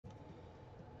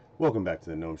Welcome back to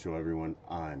the Gnome Show, everyone.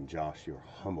 I'm Josh, your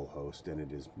humble host, and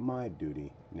it is my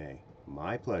duty, nay,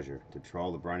 my pleasure, to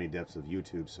trawl the briny depths of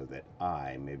YouTube so that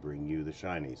I may bring you the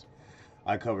shinies.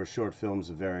 I cover short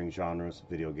films of varying genres,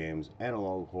 video games,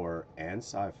 analog horror, and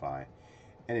sci-fi,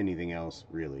 and anything else,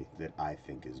 really, that I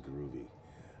think is groovy.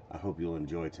 I hope you'll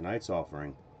enjoy tonight's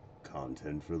offering,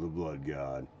 Content for the Blood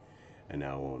God. And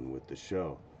now on with the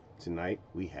show. Tonight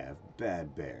we have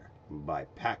Bad Bear by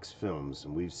Pax Films,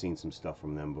 and we've seen some stuff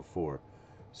from them before.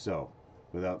 So,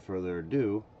 without further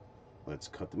ado, let's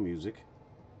cut the music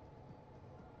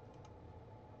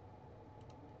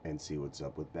and see what's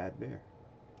up with Bad Bear.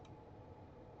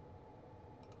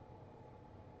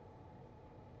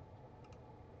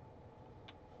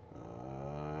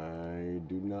 I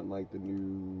do not like the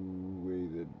new way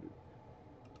that...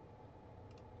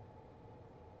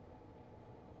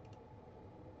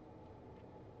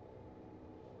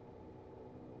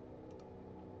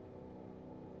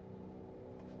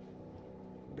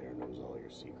 Bear knows all your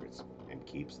secrets and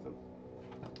keeps them.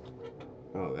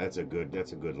 Oh, that's a good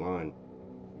line.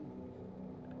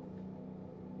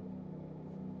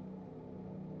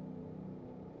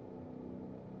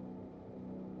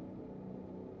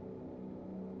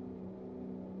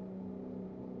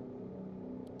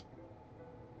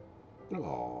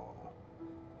 Aww.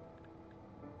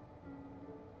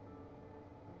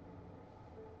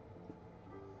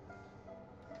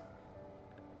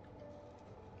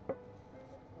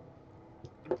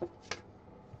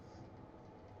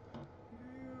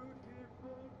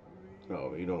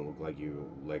 Oh, you don't look like you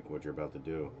like what you're about to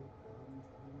do.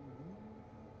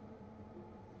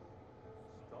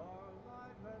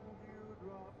 Starlight and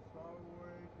dewdrops are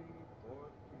waiting for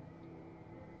thee.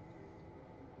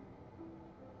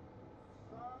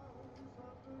 Sounds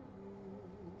of the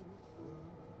rooster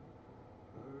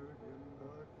heard in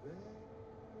the day,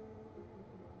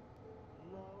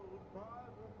 lulled by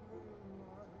the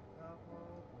moonlight, have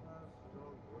all passed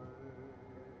away.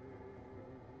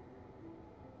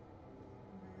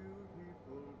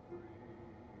 Beautiful dreamer,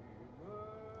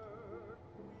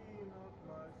 queen of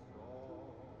my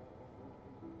song,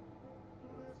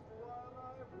 list while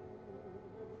I woo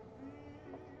thee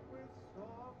with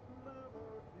soft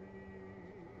melodies.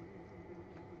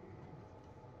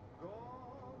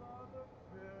 Gone are the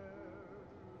cares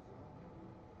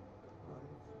of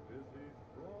life's busy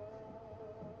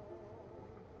throng.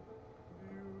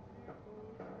 Beautiful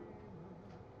dreamer,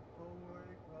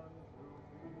 awake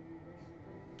unto me.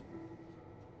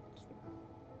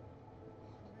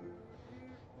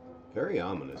 Very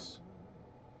ominous.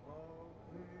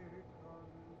 Awake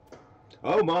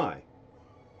unto Oh my!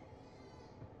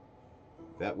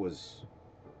 That was...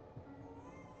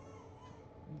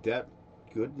 that...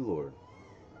 good lord.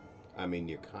 I mean,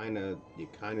 you kind of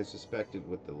suspected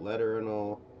with the letter and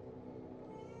all,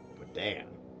 but damn.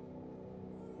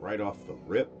 Right off the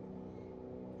rip.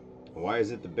 Why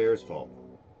is it the bear's fault?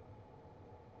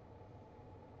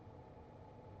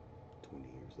 20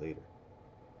 years later.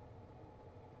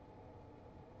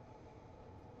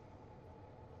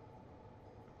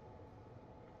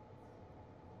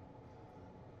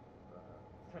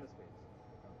 Ten of spades.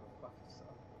 Don't go fuck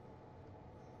yourself.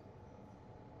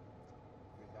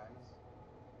 Three diamonds.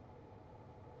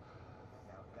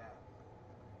 Now that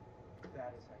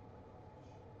is how you win the match.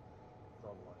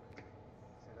 Throw the luck.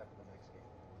 Say that for the next game.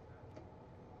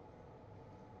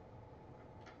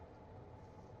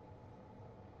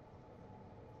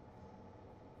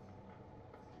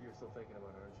 You're still thinking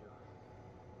about it, aren't you?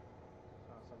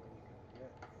 It's not something you can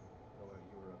forget. No way,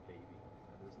 you were a baby.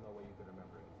 There's no way you could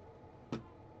remember it.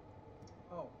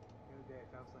 Oh, the other day I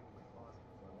found something in my closet.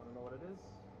 Do I want to know what it is?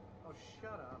 Oh,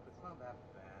 shut up. It's not that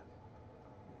bad.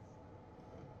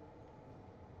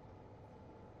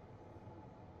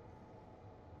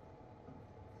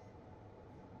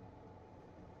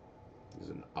 This is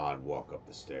an odd walk up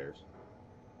the stairs.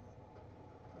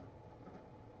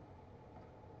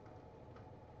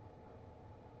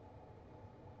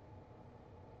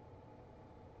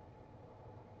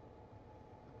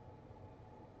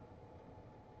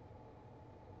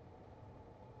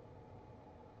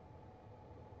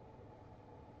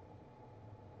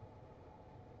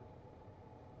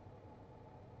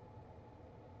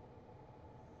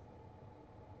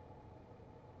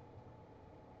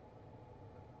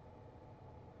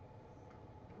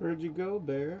 Where'd you go,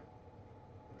 Bear?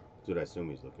 That's what I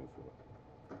assume he's looking for.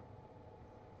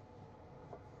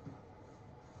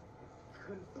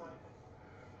 Couldn't find it.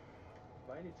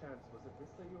 By any chance, was it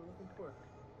this that you were looking for?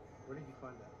 Where did you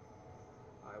find that?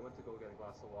 I went to go get a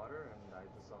glass of water, and I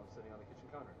just saw him sitting on the kitchen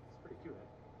counter. It's pretty cute, eh?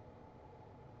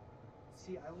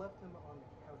 See, I left them on the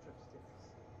couch upstairs.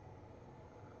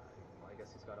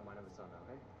 guess he's got a mind of his own now,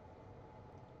 hey?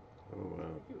 Oh, wow.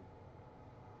 Thank you.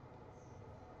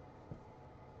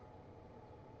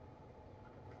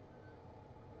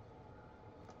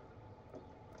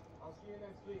 I'll see you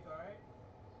next week, alright?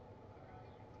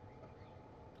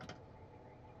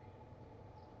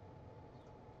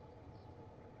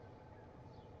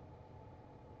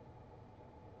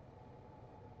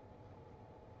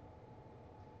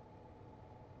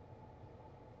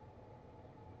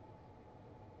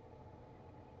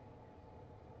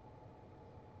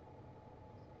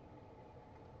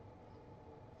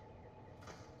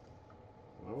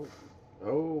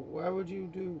 Oh, why would you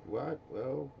do what?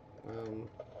 Well, A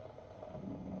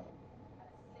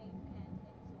safe and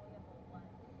enjoyable one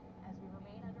as we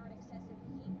remain under an excessive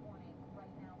heat warning right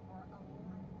now for a lot of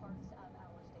parts of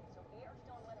our state. So we are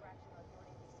still in weather action mode here in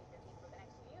ABC 15 for the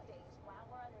next few days while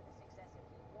we're under this excessive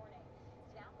heat warning.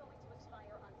 It's now going to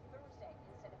expire on Thursday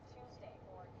instead of Tuesday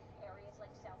for areas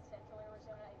like south central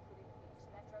Arizona, including the Phoenix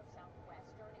Metro,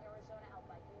 southwestern Arizona, out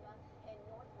by Yuma, and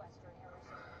northwestern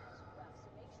Arizona as well. So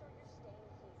make sure you're staying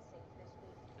heat safe this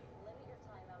week. Limit your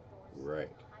time outdoors. Right.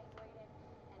 Stay hydrated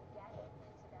and get into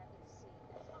that AC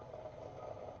as often as you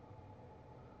can.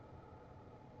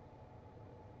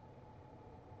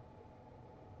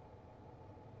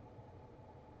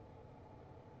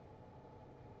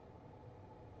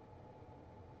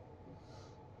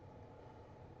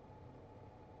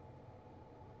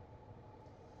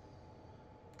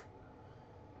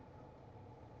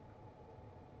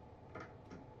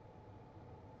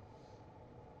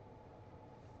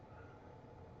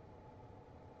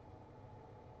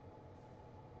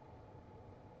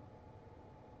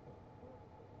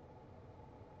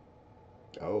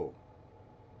 oh.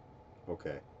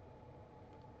 Okay.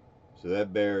 So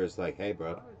that bear is like, hey,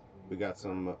 bro, we got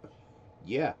some.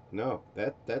 Yeah, no,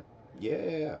 that, yeah.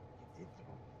 You did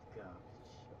throw me the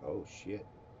garbage. Oh, shit.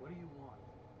 What do you want?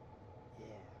 Yeah,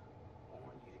 I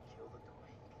want you to kill the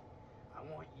twink. I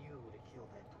want you to kill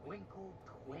that twinkle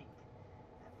twink.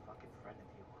 That fucking friend of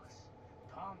yours.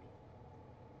 Tommy.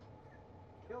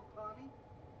 Kill Tommy?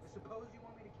 I suppose you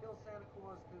want me to kill Santa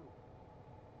Claus too.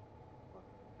 Look,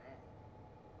 man,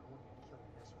 I want you to kill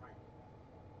your best friend.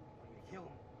 I want you to kill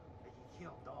him like you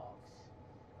kill dogs.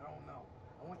 I don't know.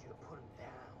 I want you to put him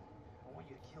down. I want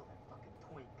you to kill that fucking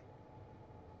twink.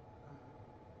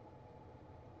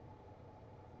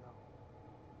 No,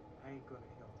 I ain't gonna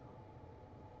kill Tommy.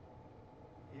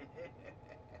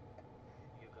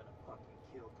 You're gonna fucking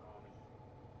kill Tommy.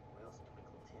 Well,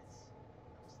 Twinkle Tits,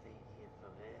 I'm staying here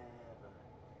forever,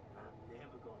 and I'm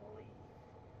never gonna leave.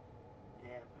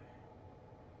 Never.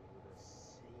 You're gonna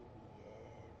see me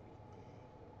every day.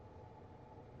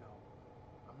 No,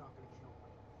 I'm not gonna kill my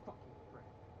fucking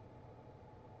friend.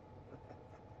 Good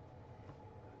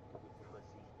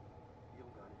pussy. You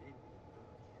don't got it in you, don't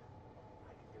you?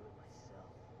 I can do it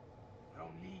myself. I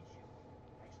don't need you.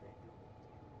 Actually, I do need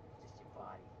you. Just your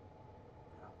body.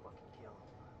 And I'll fucking kill him.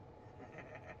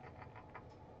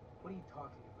 What are you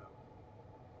talking about?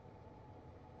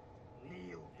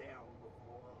 Kneel down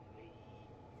before me.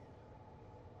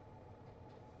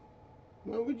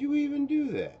 Why would you even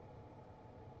do that?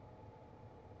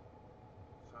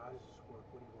 So how does this work?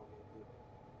 What do you want me to do?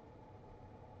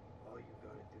 All you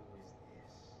gotta do is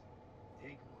this.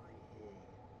 Take my hand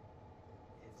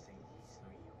and say these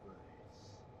 3 words.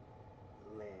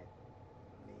 Let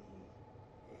me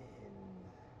in.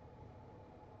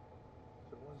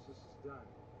 So once this is done,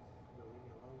 you'll leave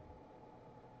me alone?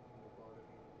 You won't bother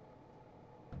me anymore?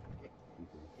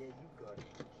 Yeah, you got it,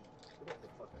 Cookie. What the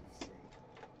fuck do you say?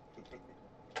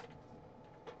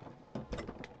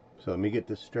 So let me get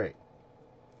this straight.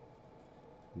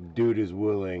 Dude is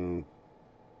willing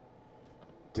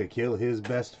to kill his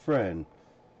best friend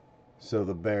so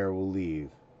the bear will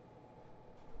leave.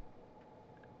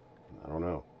 I don't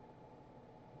know.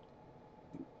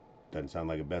 Doesn't sound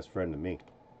like a best friend to me.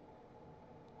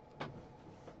 Let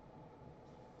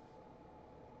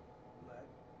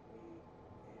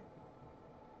me in.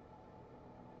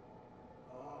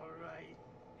 All right.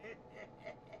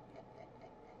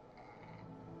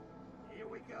 Here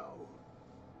we go.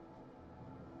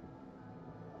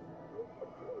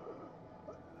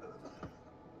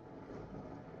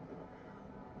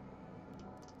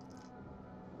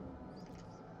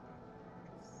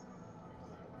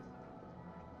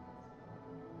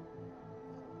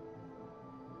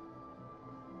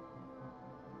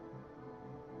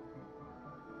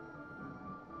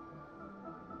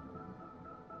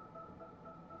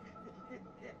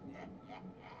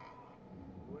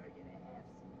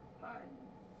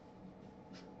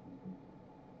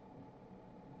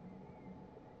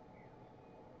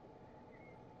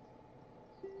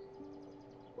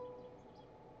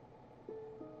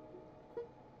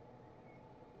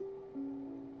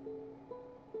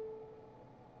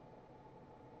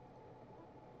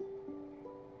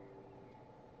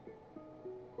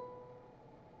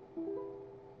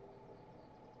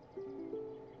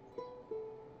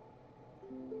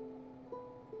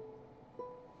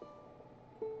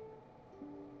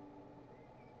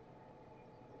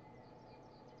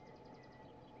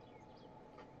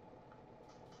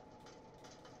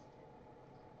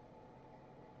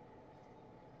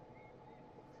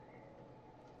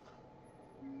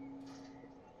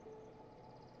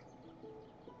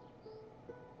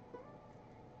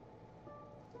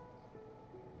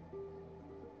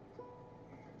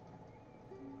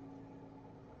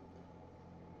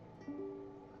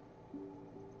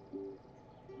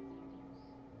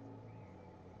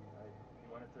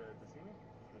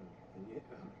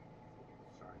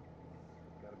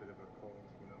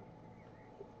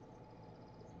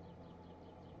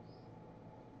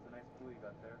 we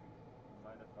got there.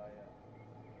 Mind if I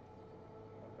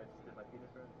just did my penis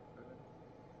for a minute?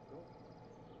 Cool.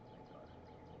 Thank God.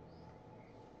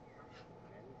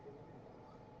 Anything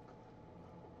anymore.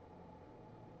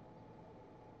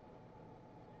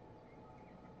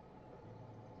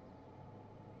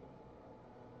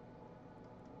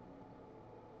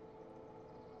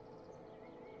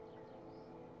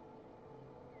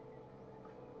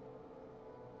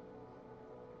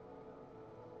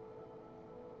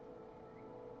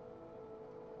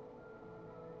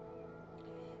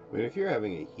 I mean, if you're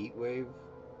having a heat wave,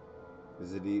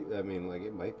 is it? I mean, like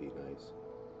it might be nice,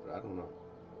 but I don't know.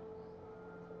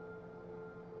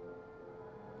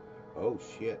 Oh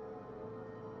shit!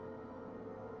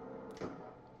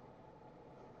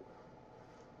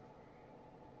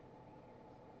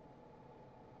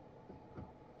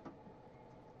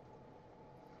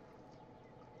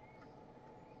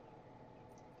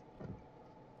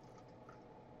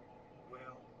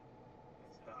 Well,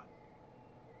 it's done.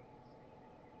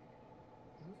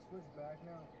 Can we switch back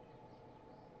now?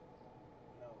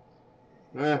 No.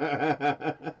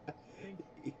 Yeah,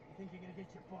 You think you're gonna get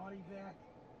your body back?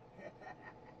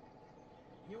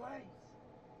 You ain't.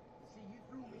 See, you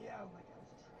threw me out like I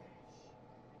was trash.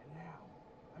 And now,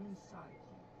 I'm inside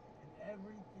you. And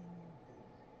everything you do,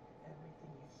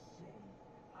 everything you say,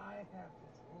 I have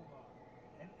control of.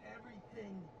 And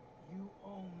everything you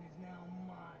own is now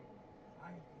mine.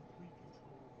 I have complete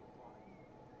control of your body.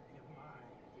 Your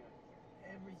mind,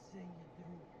 everything you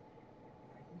do.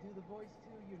 I can do the voice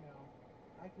too, you know.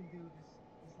 I can do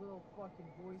this little fucking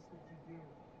voice that you do.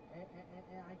 And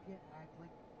I can act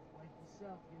like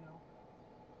yourself, you know. But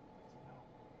you know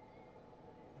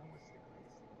what's the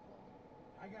greatest thing of all?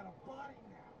 I got a body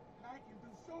now, and I can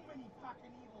do so many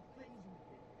fucking evil things with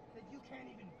it that you can't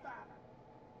even fathom.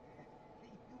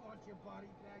 You want your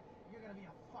body back? You're gonna be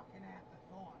a fucking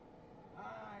afterthought.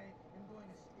 I am going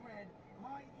to spread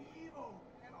my evil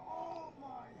and all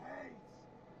my hate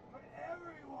for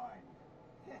everyone.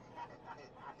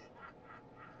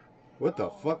 what the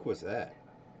fuck was that?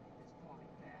 It's body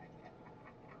back.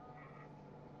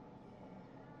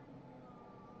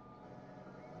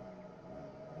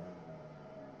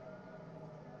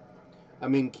 I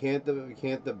mean, can't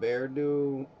the bear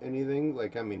do anything?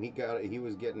 Like, I mean, he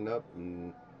was getting up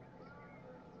and.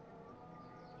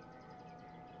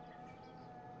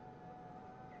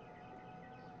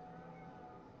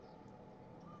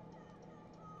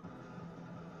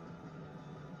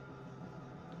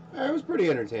 It was pretty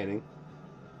entertaining.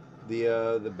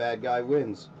 The bad guy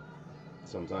wins.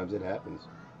 Sometimes it happens.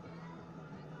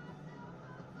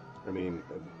 I mean,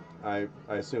 I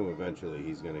assume eventually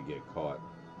he's gonna get caught,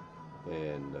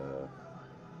 and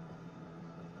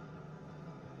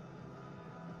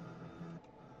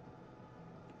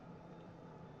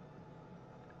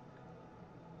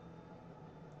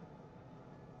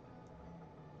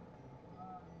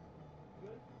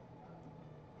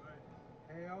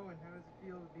Hey Owen, how does it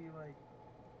feel to be like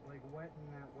wet in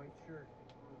that white shirt?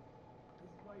 This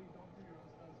is why you don't do your own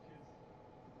stunts, kids.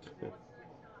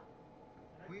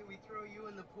 We throw you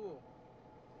in the pool.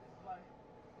 This is why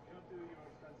you don't do your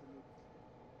own stunts in movies.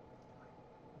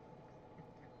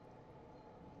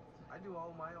 I do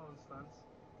all my own stunts.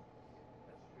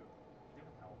 That's true. Do you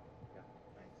have a towel? Yeah,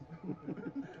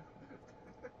 thanks.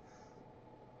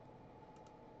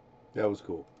 that was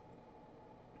cool.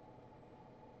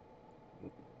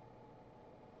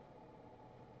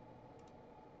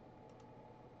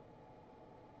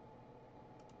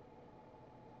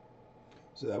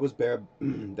 So that was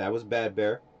that was Bad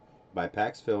Bear by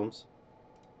Pax Films.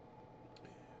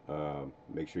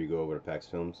 Make sure you go over to Pax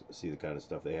Films, see the kind of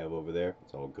stuff they have over there.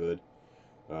 It's all good.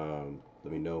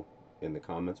 Let me know in the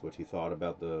comments what you thought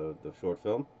about the short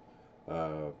film.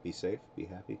 Be safe, be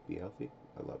happy, be healthy.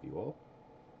 I love you all.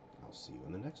 I'll see you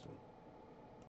in the next one.